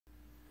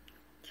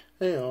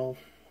Hey all,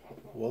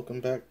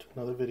 welcome back to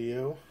another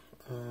video.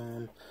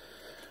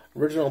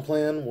 Original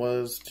plan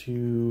was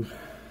to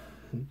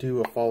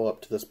do a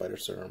follow-up to the spider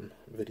serum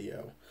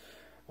video.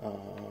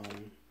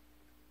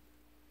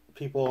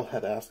 People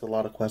had asked a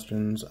lot of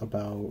questions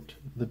about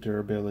the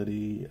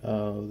durability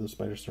of the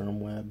spider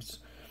serum webs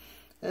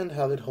and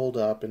how they'd hold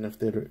up and if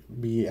they'd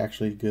be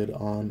actually good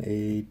on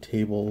a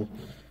table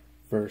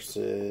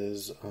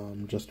versus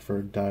just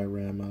for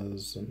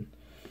dioramas and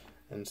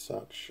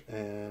such,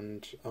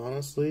 and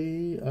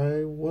honestly,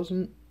 I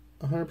wasn't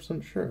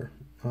 100% sure.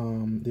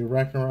 The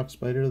Ragnarok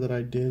spider that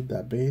I did,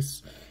 that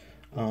base,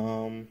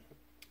 was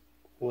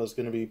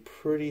going to be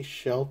pretty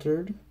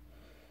sheltered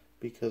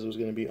because it was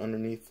going to be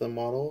underneath the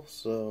model,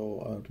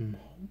 so I'm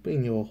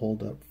hoping it will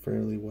hold up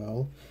fairly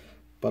well.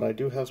 But I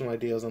do have some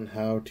ideas on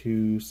how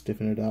to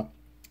stiffen it up.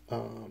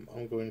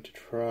 I'm going to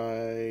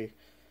try,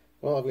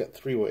 well, I've got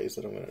three ways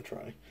that I'm going to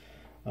try.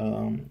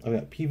 I've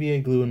got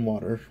PVA glue and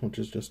water, which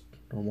is just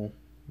normal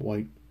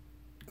white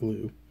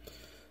glue.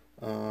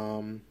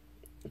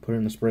 Put it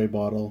in a spray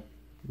bottle,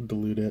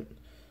 dilute it,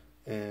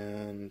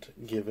 and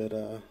give it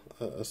a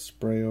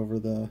spray over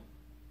the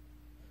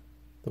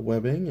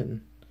webbing,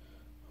 and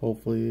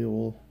hopefully it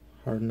will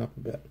harden up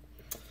a bit.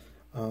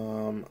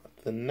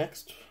 The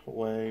next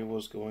way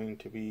was going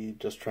to be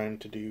just trying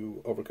to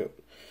do overcoat.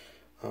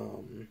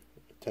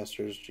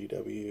 Testers,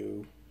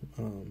 GW,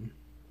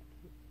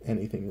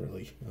 anything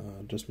really.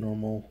 Just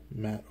normal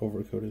matte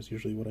overcoat is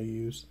usually what I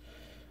use.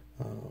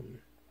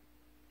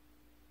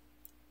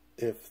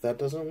 If that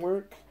doesn't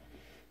work,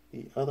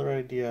 the other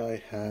idea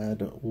I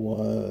had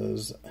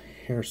was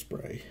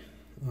hairspray.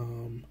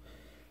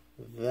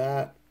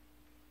 That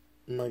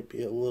might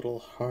be a little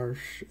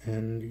harsh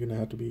and you're going to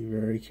have to be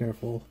very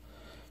careful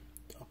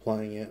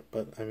applying it,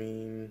 but I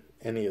mean,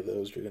 any of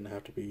those you're going to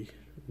have to be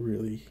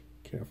really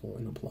careful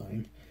in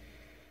applying.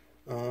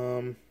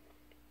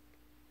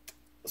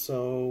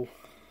 So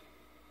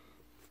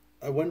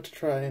I went to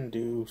try and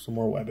do some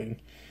more webbing,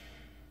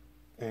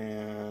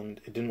 and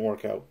it didn't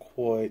work out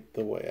quite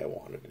the way I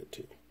wanted it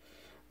to.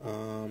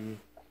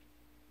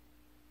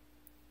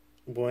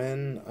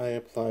 When I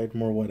applied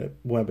more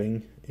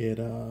webbing, it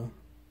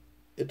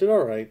did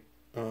alright,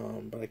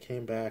 but I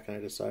came back and I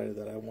decided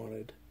that I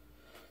wanted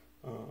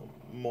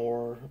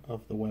more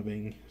of the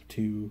webbing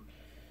to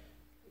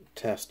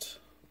test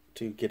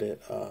to get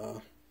it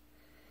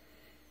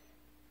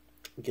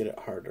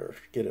harder,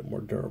 get it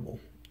more durable.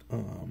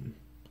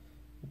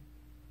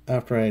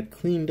 After I had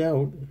cleaned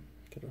out,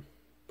 get a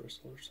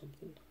bristle or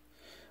something.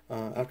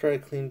 After I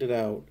cleaned it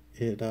out,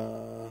 it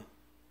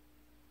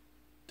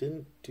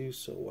didn't do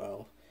so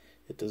well.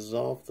 It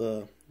dissolved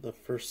the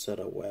first set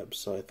of webs,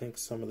 so I think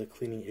some of the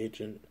cleaning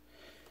agent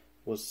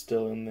was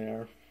still in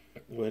there,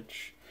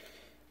 which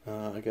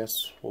I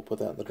guess we'll put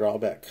that in the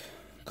drawback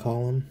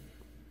column,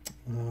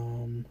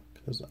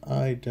 because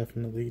I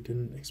definitely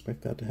didn't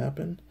expect that to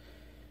happen,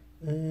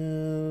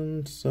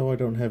 and so I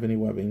don't have any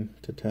webbing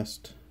to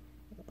test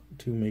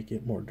to make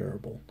it more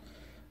durable.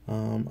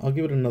 I'll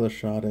give it another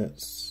shot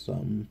at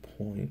some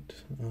point.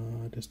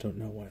 I just don't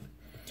know when.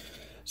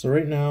 So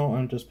right now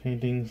I'm just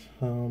painting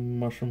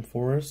mushroom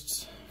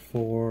forests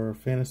for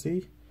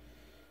Fantasy,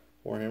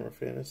 Warhammer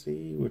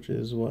Fantasy, which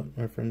is what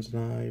my friends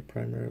and I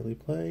primarily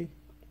play.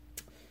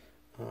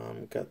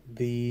 Got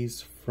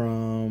these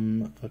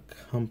from a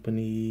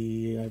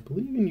company, I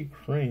believe in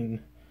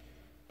Ukraine,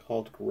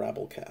 called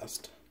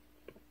Grabblecast.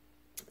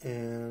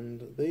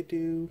 And they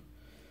do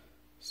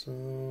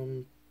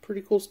some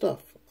pretty cool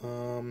stuff.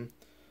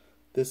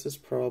 This is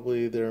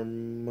probably their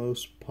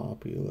most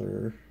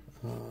popular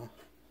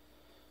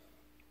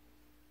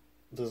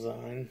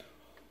design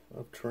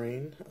of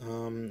terrain,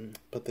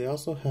 but they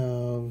also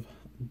have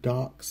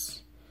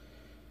docks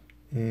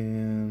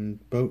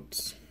and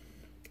boats,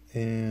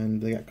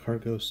 and they got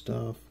cargo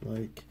stuff,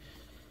 like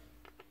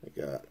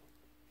they got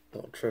a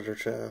little treasure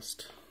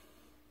chest,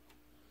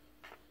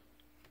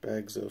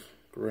 bags of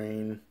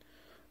grain,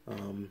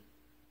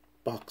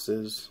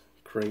 boxes,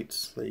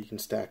 crates that you can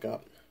stack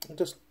up,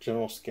 just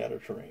general scatter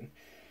terrain.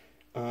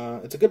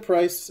 It's a good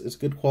price, it's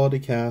good quality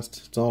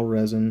cast, it's all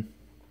resin.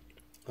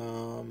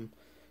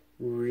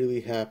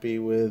 Really happy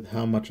with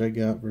how much I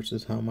got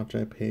versus how much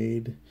I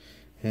paid,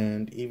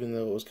 and even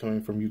though it was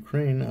coming from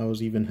Ukraine, I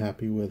was even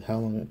happy with how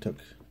long it took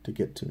to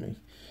get to me.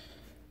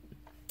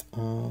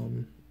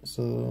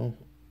 So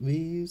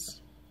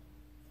these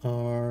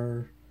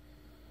are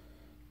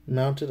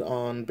mounted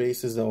on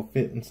bases that will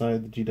fit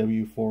inside the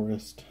GW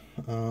forest.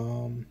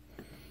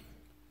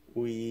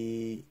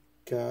 We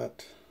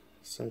got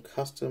some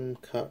custom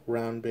cut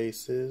round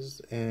bases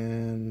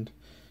and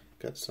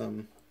got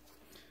some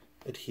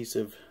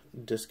adhesive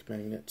disc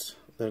magnets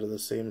that are the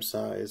same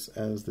size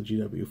as the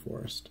GW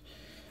forest.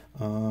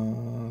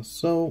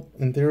 So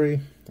in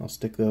theory, I'll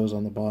stick those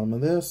on the bottom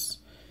of this,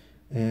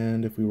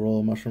 and if we roll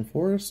a mushroom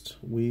forest,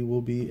 we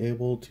will be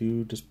able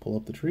to just pull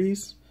up the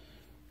trees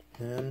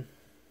and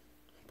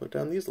put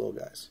down these little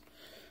guys.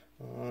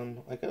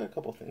 I got a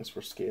couple things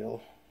for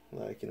scale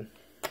that I can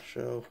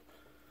show.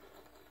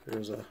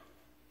 There's a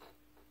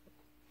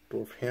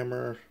dwarf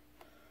hammer,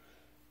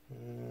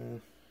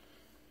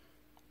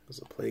 There's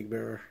a plague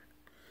bearer.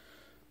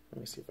 Let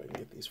me see if I can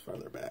get these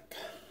farther back.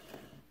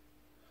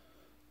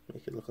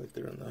 Make it look like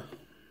they're in the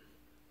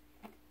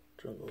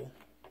jungle.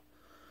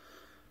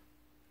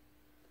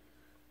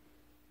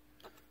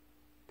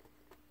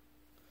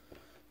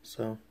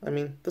 So, I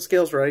mean, the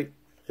scale's right.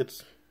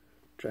 It's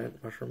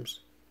giant mushrooms.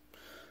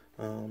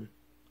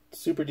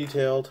 Super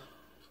detailed.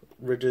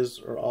 Ridges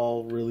are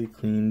all really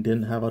clean.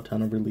 Didn't have a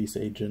ton of release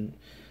agent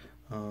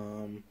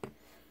to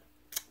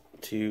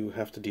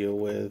have to deal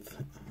with.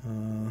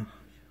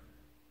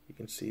 You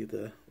can see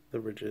the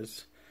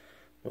ridges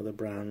with the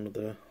brown with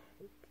the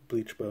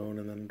bleach bone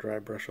and then dry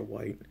brush of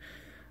white.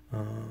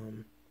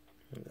 And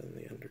then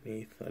the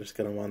underneath. I just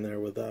got them on there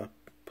with a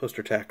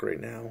poster tack right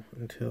now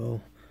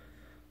until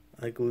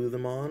I glue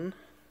them on.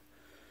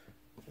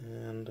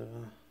 And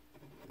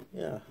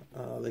yeah,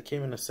 they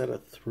came in a set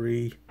of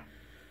 3,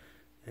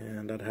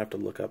 and I'd have to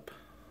look up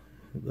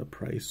the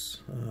price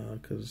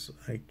because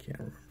I can't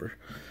remember.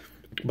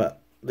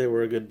 But they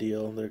were a good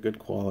deal. They're good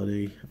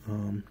quality.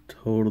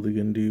 Totally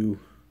gonna do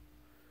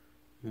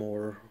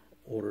more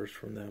orders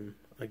from them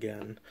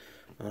again.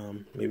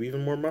 Maybe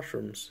even more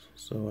mushrooms,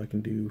 so I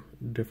can do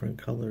different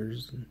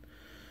colors and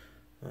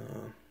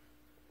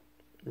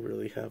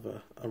really have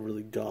a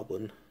really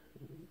goblin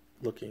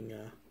looking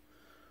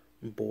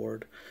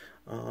board.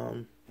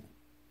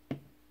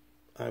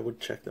 I would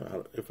check them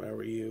out if I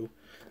were you.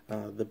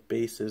 The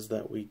bases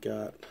that we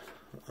got,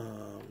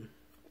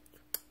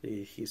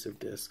 the adhesive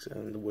discs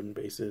and the wooden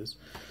bases,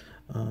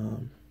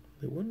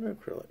 they wooden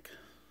acrylic.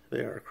 They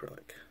are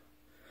acrylic.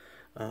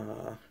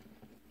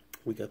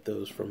 We got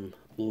those from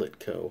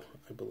Litco,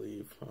 I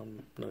believe.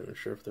 I'm not even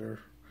sure if they're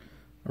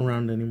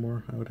around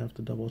anymore. I would have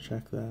to double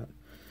check that.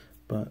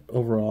 But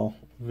overall,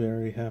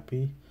 very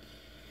happy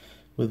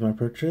with my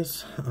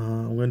purchase.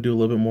 I'm going to do a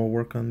little bit more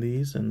work on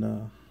these,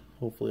 and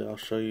hopefully I'll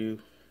show you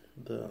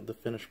the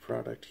finished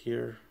product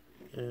here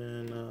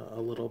in a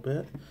little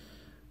bit,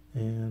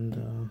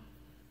 and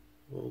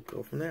we'll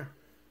go from there.